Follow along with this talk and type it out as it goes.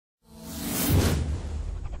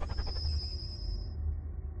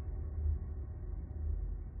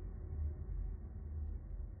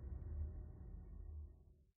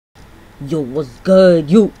Yo, what's good,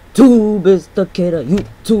 YouTube? It's the kid of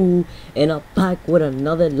YouTube, and I'm back with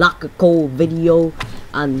another locker code video.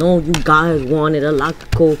 I know you guys wanted a locker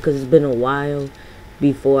code because it's been a while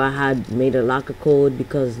before I had made a locker code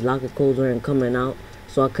because locker codes weren't coming out,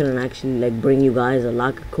 so I couldn't actually like bring you guys a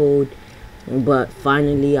locker code. But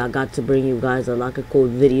finally, I got to bring you guys a locker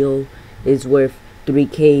code video. It's worth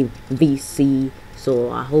 3K VC,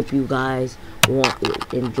 so I hope you guys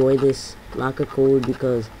enjoy this locker code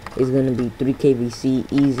because it's gonna be 3K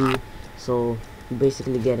VC easy. So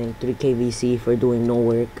basically getting 3K VC for doing no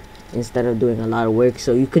work instead of doing a lot of work.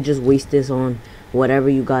 So you could just waste this on whatever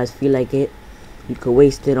you guys feel like it. You could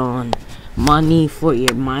waste it on money for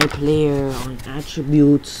your my player, on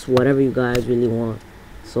attributes, whatever you guys really want.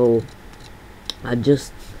 So I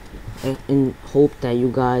just hope that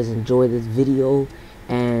you guys enjoy this video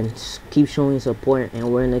and keep showing support,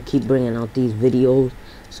 and we're gonna keep bringing out these videos.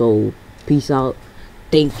 So peace out.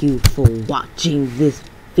 Thank you for watching this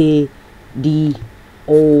video.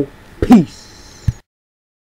 Peace.